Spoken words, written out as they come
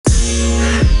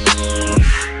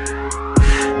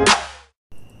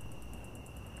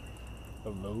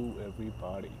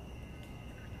everybody.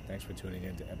 Thanks for tuning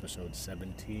in to episode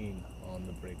 17 on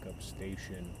the Breakup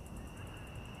Station.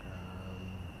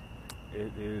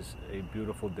 It is a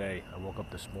beautiful day. I woke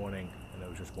up this morning and it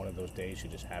was just one of those days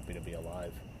you're just happy to be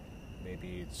alive.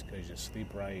 Maybe it's because you sleep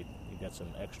right, you get some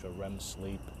extra REM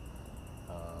sleep.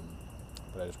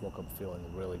 But I just woke up feeling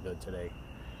really good today.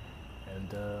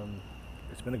 And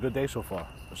it's been a good day so far.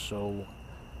 So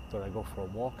thought I'd go for a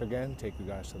walk again, take you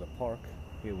guys to the park.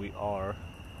 Here we are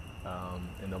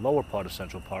in the lower part of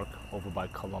Central Park, over by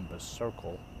Columbus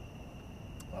Circle.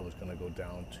 I was going to go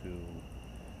down to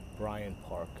Bryant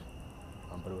Park,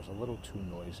 but it was a little too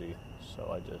noisy,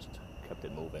 so I just kept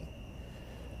it moving.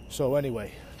 So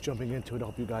anyway, jumping into it, I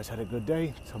hope you guys had a good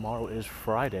day. Tomorrow is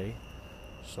Friday,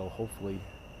 so hopefully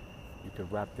you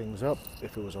could wrap things up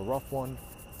if it was a rough one,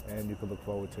 and you can look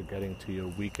forward to getting to your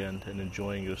weekend and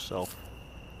enjoying yourself.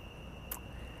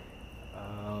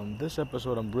 This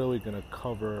episode I'm really going to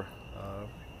cover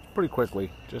pretty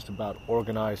quickly, just about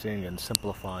organizing and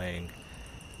simplifying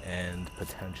and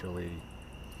potentially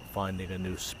finding a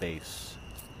new space.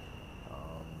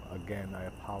 Again, I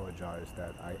apologize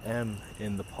that I am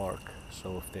in the park,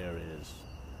 so if there is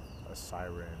a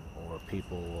siren or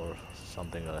people or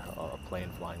something, a plane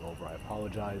flying over, I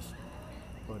apologize.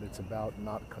 But it's about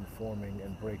not conforming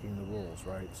and breaking the rules,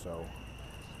 right? So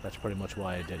that's pretty much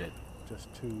why I did it,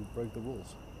 just to break the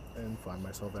rules and find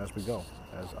myself as we go,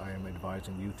 as I am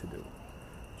advising you to do.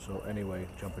 So anyway,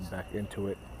 jumping back into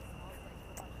it,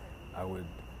 I would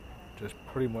just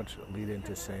pretty much lead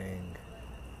into saying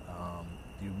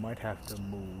you might have to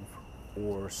move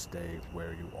or stay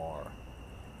where you are.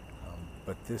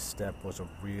 But this step was a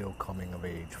real coming of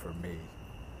age for me.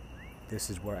 This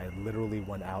is where I literally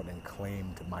went out and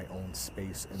claimed my own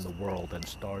space in the world and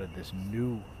started this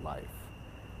new life.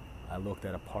 I looked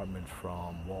at apartments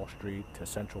from Wall Street to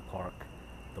Central Park,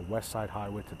 the West Side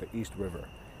Highway to the East River,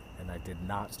 and I did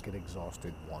not get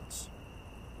exhausted once.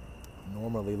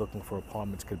 Normally, looking for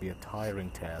apartments could be a tiring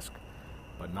task,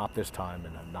 but not this time,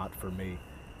 and not for me.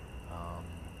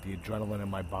 The adrenaline in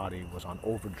my body was on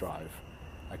overdrive.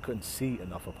 I couldn't see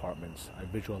enough apartments. I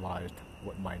visualized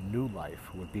what my new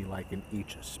life would be like in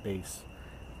each space.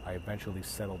 I eventually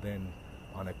settled in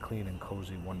on a clean and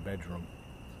cozy one-bedroom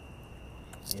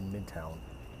in Midtown.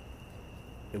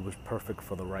 It was perfect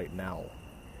for the right now.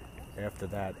 After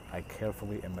that, I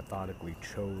carefully and methodically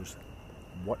chose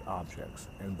what objects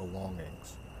and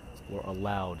belongings were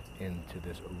allowed into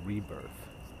this rebirth.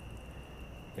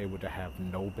 They were to have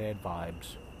no bad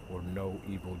vibes or no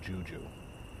evil juju.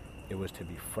 It was to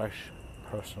be fresh,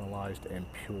 personalized, and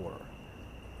pure.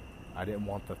 I didn't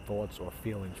want the thoughts or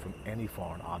feelings from any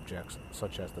foreign objects,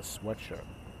 such as the sweatshirt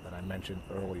that I mentioned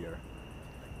earlier.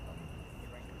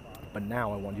 But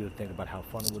now I want you to think about how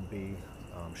fun it would be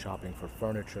shopping for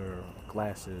furniture,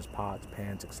 glasses, pots,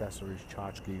 pans, accessories,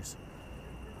 tchotchkes.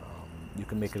 You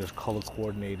can make it as color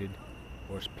coordinated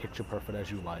or as picture perfect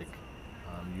as you like.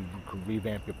 You could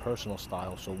revamp your personal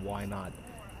style, so why not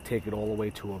take it all the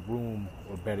way to a room,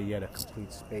 or better yet, a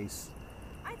complete space.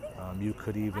 You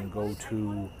could even go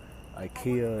to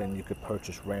IKEA and you could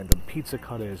purchase random pizza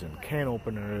cutters and can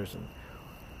openers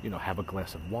and have a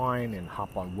glass of wine and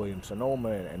hop on Williams-Sonoma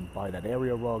and buy that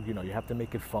area rug. You have to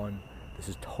make it fun. This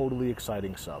is totally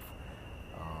exciting stuff.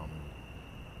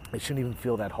 It shouldn't even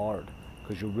feel that hard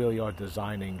because you really are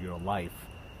designing your life.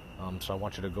 So I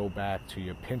want you to go back to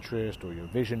your Pinterest or your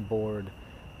vision board.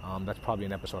 That's probably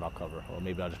an episode I'll cover, or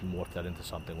maybe I'll just morph that into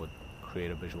something with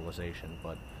creative visualization.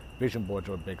 But vision boards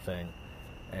are a big thing,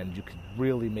 and you can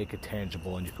really make it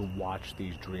tangible, and you can watch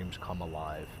these dreams come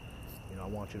alive. I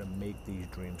want you to make these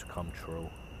dreams come true.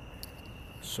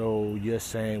 So you're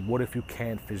saying, what if you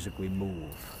can't physically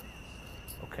move?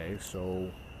 Okay, so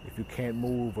if you can't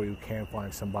move or you can't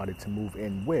find somebody to move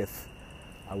in with,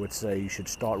 I would say you should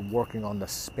start working on the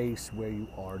space where you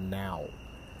are now.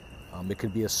 It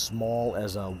could be as small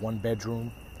as a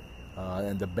one-bedroom,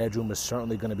 and the bedroom is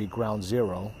certainly going to be ground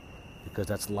zero because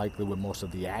that's likely where most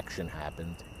of the action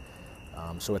happened.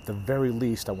 So at the very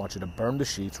least, I want you to burn the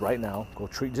sheets right now. Go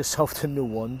treat yourself to new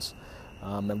ones,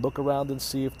 and look around and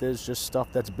see if there's just stuff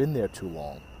that's been there too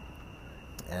long.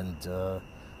 And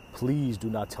please do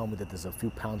not tell me that there's a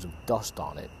few pounds of dust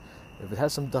on it. If it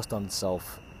has some dust on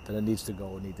itself, then it needs to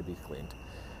go and need to be cleaned.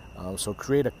 So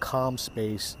create a calm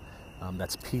space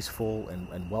that's peaceful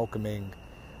and welcoming.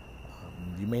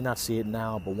 You may not see it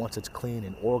now, but once it's clean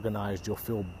and organized, you'll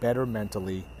feel better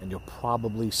mentally and you'll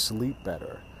probably sleep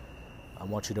better. I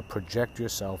want you to project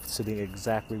yourself sitting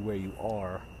exactly where you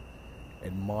are,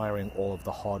 admiring all of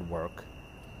the hard work,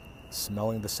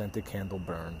 smelling the scented candle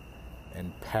burn,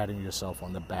 and patting yourself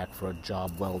on the back for a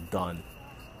job well done.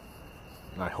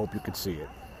 And I hope you could see it,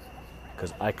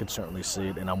 because I could certainly see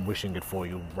it, and I'm wishing it for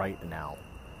you right now.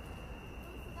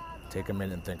 Take a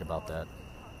minute and think about that.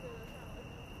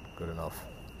 Good enough.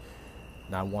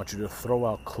 Now I want you to throw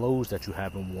out clothes that you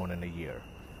haven't worn in a year.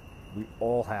 We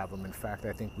all have them. In fact,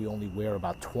 I think we only wear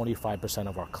about 25%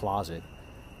 of our closet.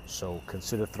 So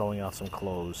consider throwing out some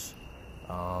clothes.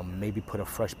 Maybe put a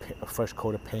fresh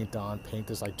coat of paint on.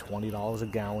 Paint is like $20 a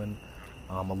gallon.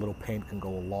 A little paint can go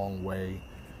a long way.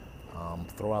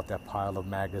 Throw out that pile of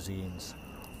magazines.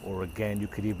 Or again, you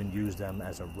could even use them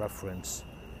as a reference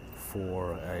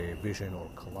for a vision or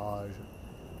collage.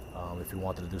 If you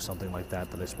wanted to do something like that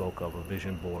I spoke of, a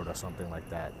vision board or something like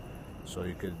that. So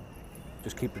you could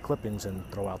just keep the clippings and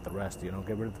throw out the rest, get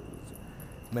rid of,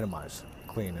 minimize,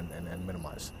 clean and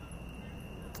minimize.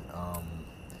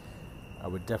 I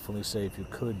would definitely say if you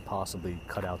could possibly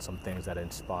cut out some things that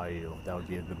inspire you, that would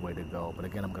be a good way to go. But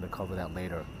again, I'm going to cover that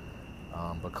later.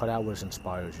 But cut out what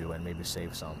inspires you and maybe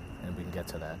save some, and we can get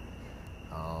to that.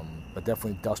 But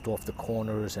definitely dust off the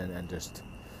corners and just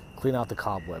clean out the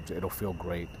cobwebs. It'll feel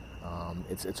great.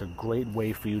 It's a great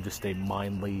way for you to stay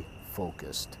mindly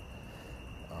focused.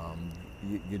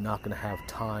 You're not going to have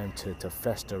time to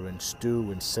fester and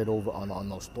stew and sit over on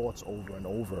those thoughts over and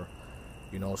over.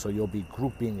 So you'll be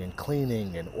grouping and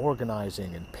cleaning and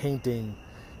organizing and painting.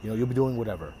 You'll be doing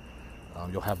whatever.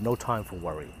 You'll have no time for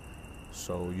worry.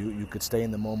 So you could stay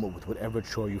in the moment with whatever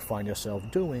chore you find yourself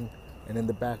doing, and in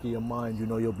the back of your mind,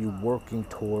 you'll be working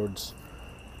towards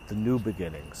the new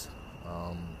beginnings.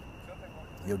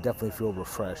 You'll definitely feel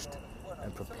refreshed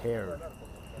and prepared,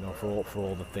 for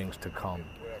all the things to come.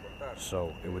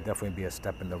 So it would definitely be a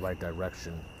step in the right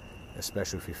direction,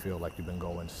 especially if you feel like you've been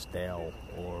going stale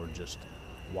or just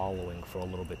wallowing for a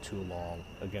little bit too long.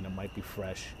 Again, it might be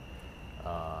fresh.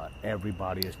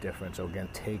 Everybody is different. So again,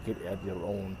 take it at your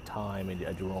own time and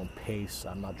at your own pace.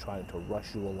 I'm not trying to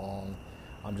rush you along.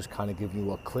 I'm just kind of giving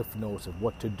you a cliff notes of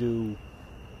what to do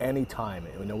anytime.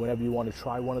 Whenever you want to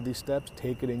try one of these steps,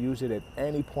 take it and use it at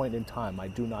any point in time. I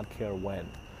do not care when.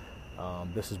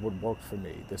 This is what worked for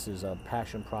me. This is a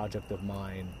passion project of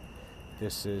mine.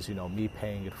 This is, me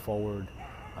paying it forward.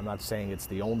 I'm not saying it's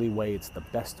the only way, it's the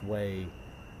best way.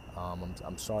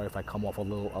 I'm sorry if I come off a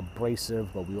little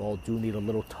abrasive, but we all do need a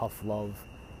little tough love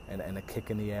and a kick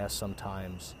in the ass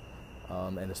sometimes.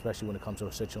 And especially when it comes to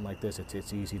a situation like this,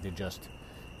 it's easy to just,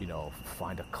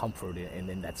 find a comfort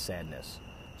in that sadness.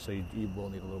 So you will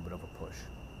need a little bit of a push.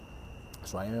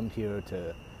 So I am here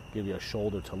to give you a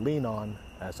shoulder to lean on.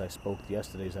 As I spoke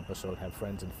yesterday's episode, have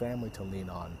friends and family to lean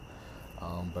on.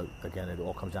 But again, it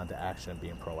all comes down to action and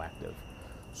being proactive.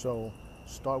 So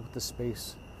start with the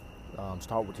space.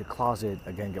 Start with your closet.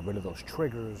 Again, get rid of those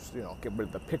triggers. Get rid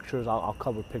of the pictures. I'll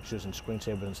cover pictures and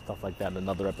screensavers and stuff like that in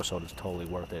another episode. It's totally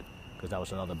worth it, because that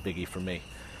was another biggie for me.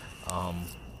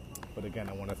 But again,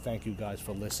 I want to thank you guys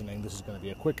for listening. This is going to be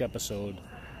a quick episode.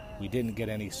 We didn't get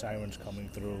any sirens coming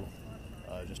through.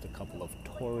 Just a couple of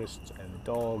tourists and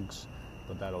dogs,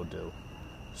 but that'll do.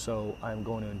 So I'm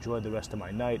going to enjoy the rest of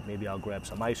my night. Maybe I'll grab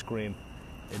some ice cream.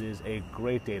 It is a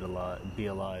great day to be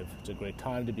alive. It's a great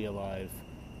time to be alive.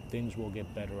 Things will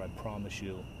get better, I promise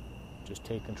you. Just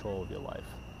take control of your life.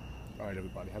 All right,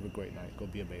 everybody, have a great night. Go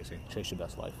be amazing. Chase your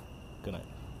best life. Good night.